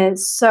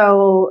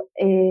 So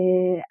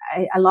a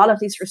lot of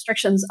these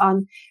restrictions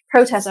on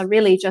protests are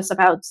really just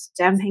about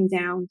dampening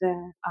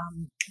the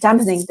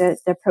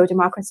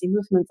pro-democracy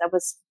movement that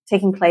was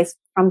taking place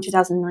from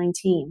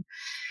 2019.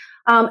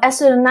 As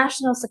to the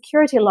national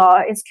security law,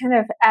 it's kind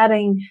of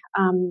adding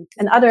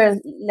another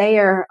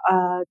layer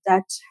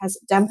that has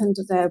dampened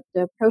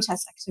the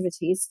protest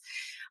activities.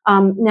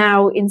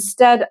 Now,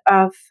 instead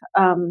of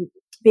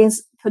being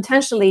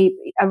potentially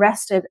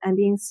arrested and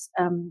being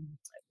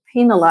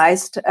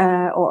penalized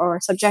or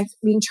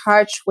being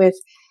charged with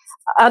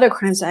other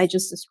crimes that I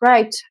just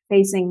described,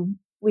 facing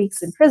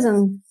weeks in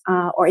prison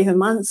or even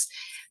months,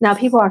 now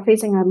people are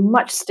facing a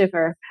much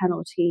stiffer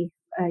penalty,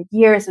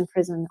 years in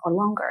prison or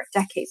longer,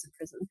 decades in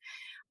prison.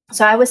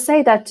 So I would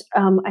say that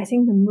I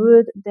think the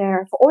mood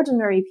there for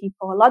ordinary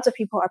people, lots of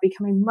people are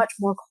becoming much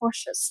more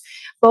cautious,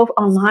 both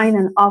online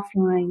and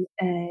offline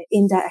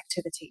in their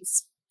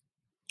activities.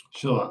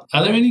 Sure.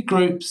 Are there any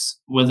groups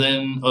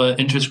within, or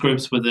interest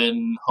groups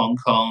within Hong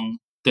Kong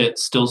that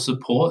still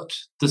support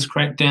this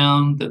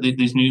crackdown,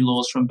 these new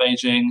laws from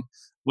Beijing?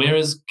 Where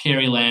is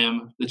Carrie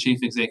Lam, the chief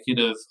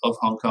executive of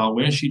Hong Kong,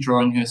 where is she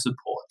drawing her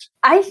support?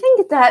 I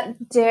think that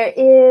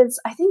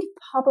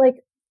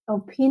public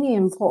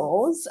opinion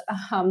polls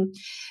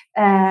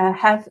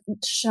have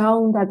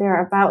shown that there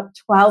are about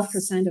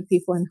 12% of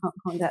people in Hong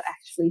Kong that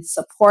actually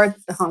support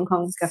the Hong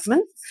Kong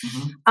government.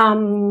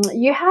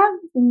 You have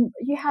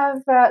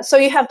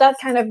that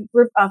kind of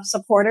group of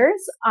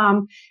supporters,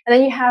 and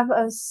then you have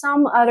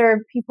some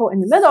other people in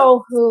the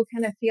middle who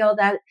kind of feel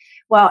that,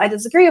 well, I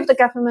disagree with the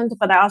government,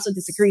 but I also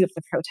disagree with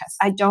the protests.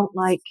 I don't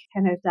like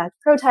kind of that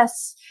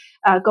protests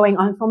going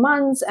on for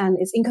months and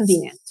it's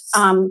inconvenient.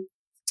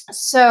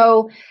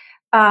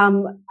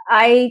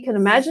 I can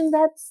imagine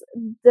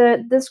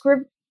that this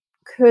group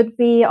could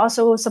be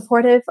also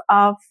supportive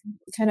of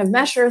kind of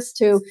measures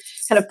to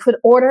kind of put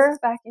order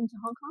back into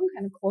Hong Kong,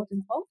 kind of quote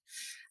unquote,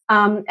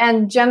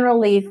 and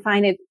generally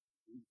find it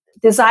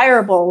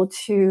desirable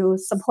to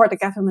support the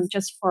government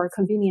just for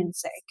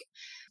convenience sake.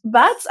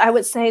 But I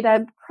would say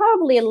that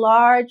probably a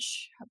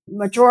large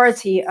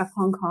majority of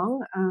Hong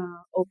Kong,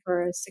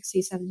 over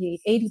 60,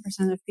 70,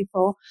 80% of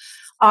people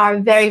are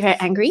very, very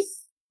angry.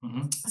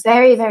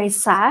 Very, very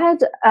sad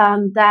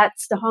that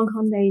the Hong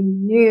Kong they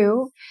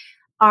knew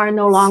are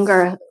no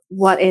longer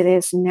what it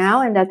is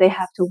now, and that they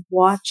have to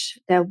watch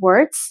their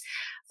words.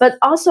 But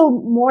also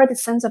more the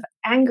sense of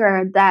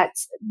anger that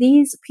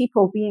these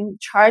people being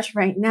charged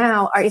right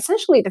now are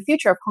essentially the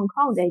future of Hong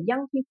Kong. They're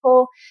young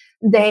people.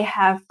 They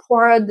have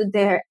poured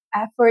their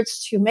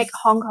efforts to make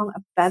Hong Kong a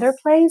better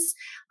place.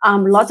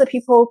 Lots of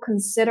people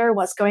consider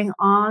what's going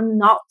on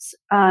not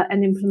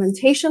an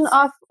implementation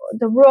of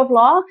the rule of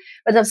law,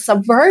 but a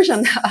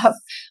subversion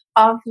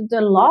of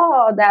the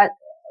law that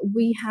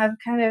we have,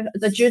 kind of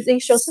the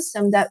judicial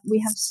system that we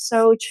have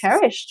so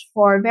cherished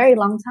for a very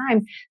long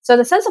time. So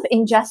the sense of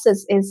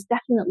injustice is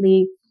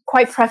definitely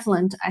quite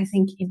prevalent, I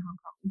think, in Hong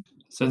Kong.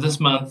 So this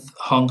month,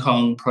 Hong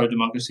Kong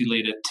pro-democracy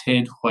leader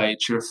Ted Hui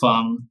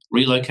Chi-fang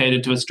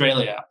relocated to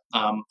Australia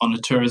on a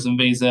tourism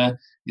visa.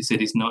 He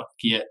said he's not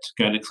yet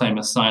going to claim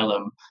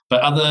asylum,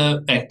 but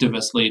other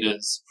activist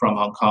leaders from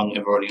Hong Kong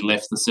have already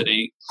left the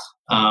city,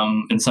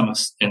 and some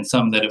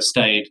that have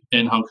stayed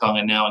in Hong Kong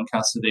and now in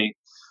custody.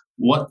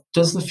 What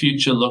does the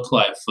future look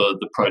like for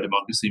the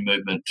pro-democracy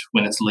movement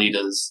when its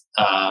leaders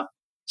are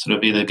sort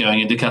of either going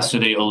into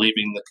custody or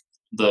leaving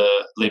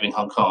leaving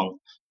Hong Kong?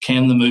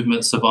 Can the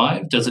movement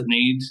survive? Does it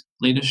need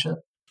leadership?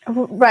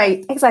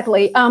 Right,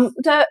 exactly.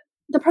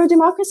 The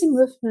pro-democracy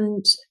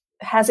movement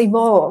has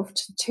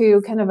evolved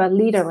to kind of a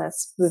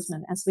leaderless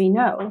movement, as we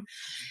know.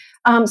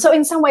 So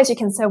in some ways you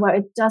can say, well,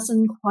 it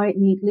doesn't quite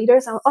need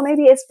leaders, or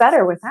maybe it's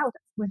better without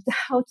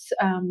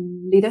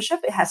leadership.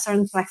 It has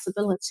certain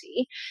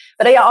flexibility,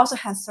 but it also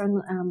has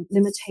certain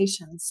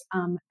limitations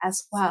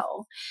as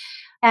well.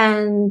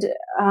 And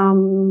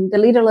the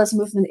leaderless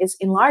movement is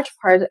in large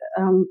part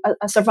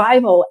a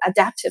survival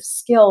adaptive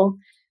skill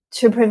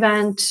to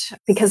prevent,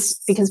 because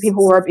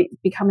people were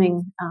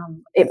becoming,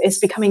 it's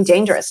becoming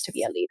dangerous to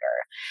be a leader.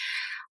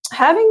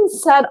 Having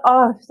said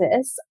all of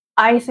this,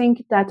 I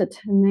think that the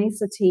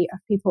tenacity of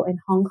people in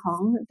Hong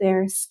Kong,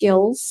 their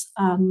skills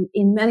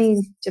in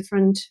many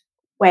different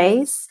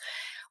ways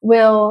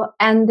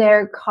and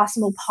their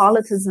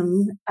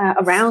cosmopolitanism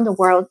around the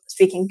world,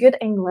 speaking good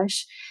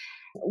English,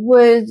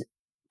 would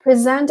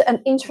present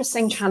an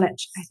interesting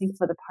challenge, I think,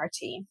 for the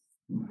party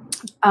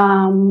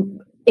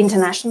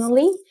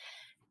internationally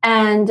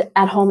and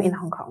at home in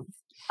Hong Kong.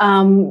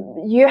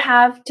 You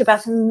have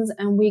Tibetans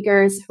and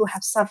Uyghurs who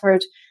have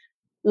suffered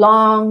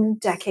long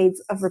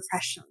decades of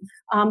repression,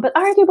 but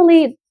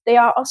arguably they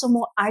are also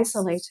more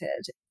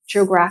isolated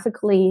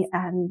geographically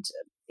and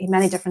in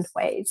many different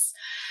ways.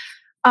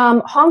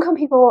 Hong Kong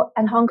people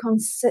and Hong Kong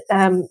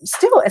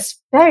still is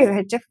very,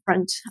 very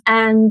different.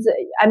 And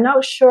I'm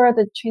not sure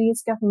the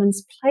Chinese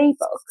government's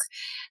playbook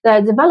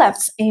that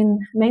develops in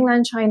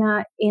mainland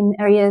China in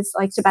areas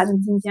like Tibet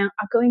and Xinjiang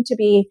are going to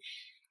be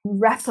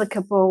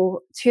replicable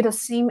to the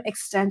same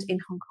extent in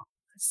Hong Kong.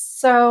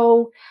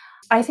 So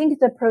I think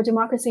the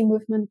pro-democracy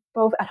movement,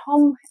 both at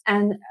home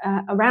and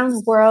around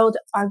the world,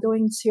 are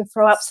going to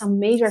throw up some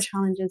major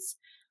challenges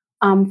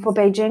for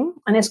Beijing,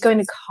 and it's going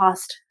to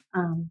cost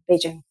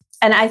Beijing.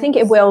 And I think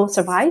it will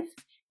survive,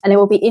 and it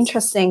will be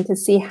interesting to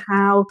see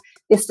how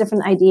these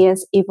different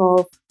ideas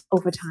evolve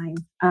over time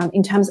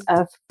in terms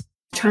of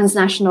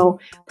transnational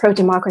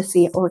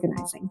pro-democracy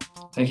organizing.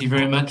 Thank you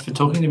very much for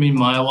talking to me,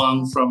 Maya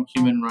Wang from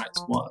Human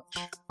Rights Watch.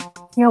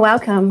 You're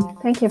welcome.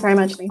 Thank you very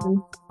much,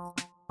 Nathan.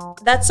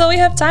 That's all we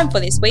have time for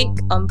this week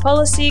on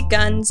Policy,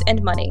 Guns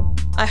and Money.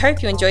 I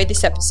hope you enjoyed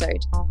this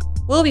episode.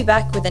 We'll be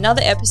back with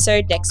another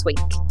episode next week.